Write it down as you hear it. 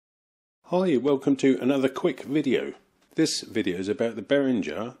Hi, welcome to another quick video. This video is about the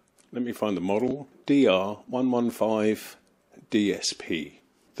Behringer, let me find the model, DR115DSP.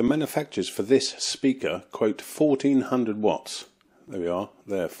 The manufacturers for this speaker quote 1400 watts. There we are,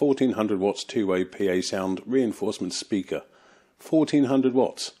 there, 1400 watts two-way PA sound reinforcement speaker. 1400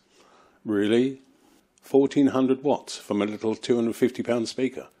 watts. Really? 1400 watts from a little £250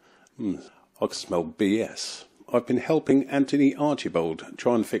 speaker? I can smell BS. I've been helping Antony Archibald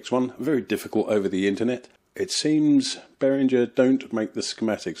try and fix one, very difficult over the internet. It seems Behringer don't make the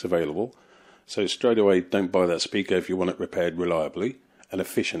schematics available, so straight away don't buy that speaker if you want it repaired reliably and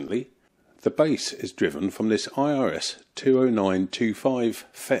efficiently. The bass is driven from this IRS 20925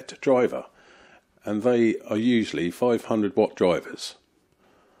 FET driver, and they are usually 500 watt drivers.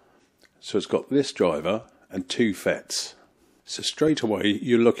 So it's got this driver and two FETs. So straight away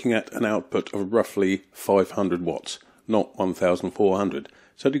you're looking at an output of roughly 500 watts, not 1400.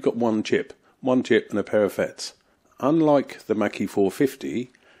 So you've got one chip and a pair of FETs. Unlike the Max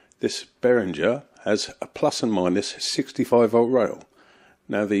 450, this Behringer has a plus and minus 65 volt rail.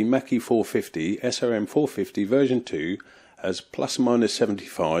 Now the Max 450, SRM 450 version 2 has plus and minus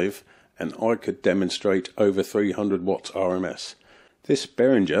 75, and I could demonstrate over 300 watts RMS. This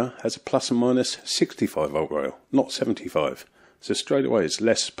Behringer has a plus and minus 65 volt rail, not 75. So straight away it's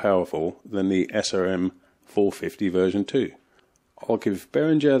less powerful than the SRM 450 version 2. I'll give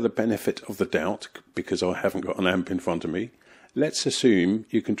Behringer the benefit of the doubt because I haven't got an amp in front of me. Let's assume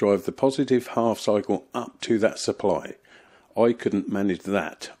you can drive the positive half cycle up to that supply. I couldn't manage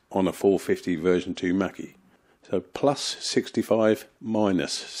that on a 450 version 2 Mackie. So plus 65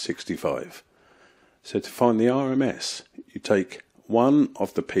 minus 65. So to find the RMS, you take one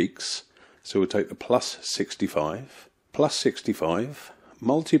of the peaks, so we'll take the plus 65. Plus 65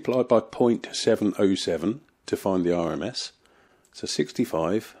 multiplied by 0.707 to find the RMS. So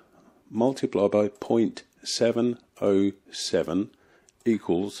 65 multiplied by 0.707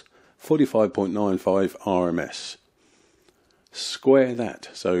 equals 45.95 RMS. Square that,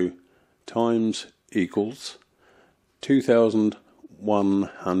 so times equals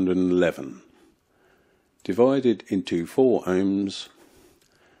 2111 divided into 4 ohms,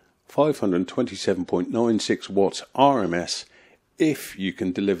 527.96 watts RMS if you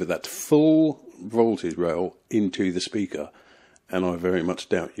can deliver that full voltage rail into the speaker, and I very much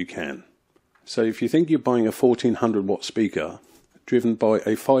doubt you can. So if you think you're buying a 1400 watt speaker driven by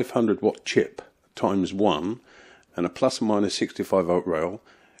a 500 watt chip times 1 and a plus or minus 65 volt rail,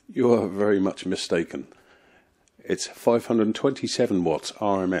 you are very much mistaken. It's 527 watts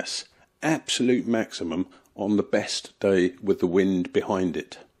RMS, absolute maximum on the best day with the wind behind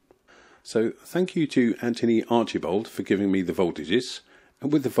it. So thank you to Antony Archibald for giving me the voltages,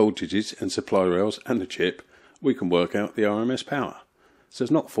 and with the voltages and supply rails and the chip we can work out the RMS power. So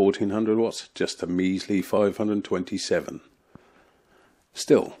it's not 1400 watts, just a measly 527.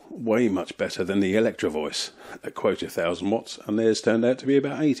 Still way much better than the Electro Voice that quoted 1000 watts, and theirs turned out to be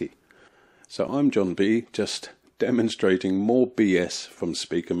about 80. So I'm John B, just demonstrating more BS from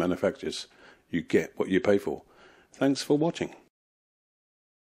speaker manufacturers. You get what you pay for. Thanks for watching.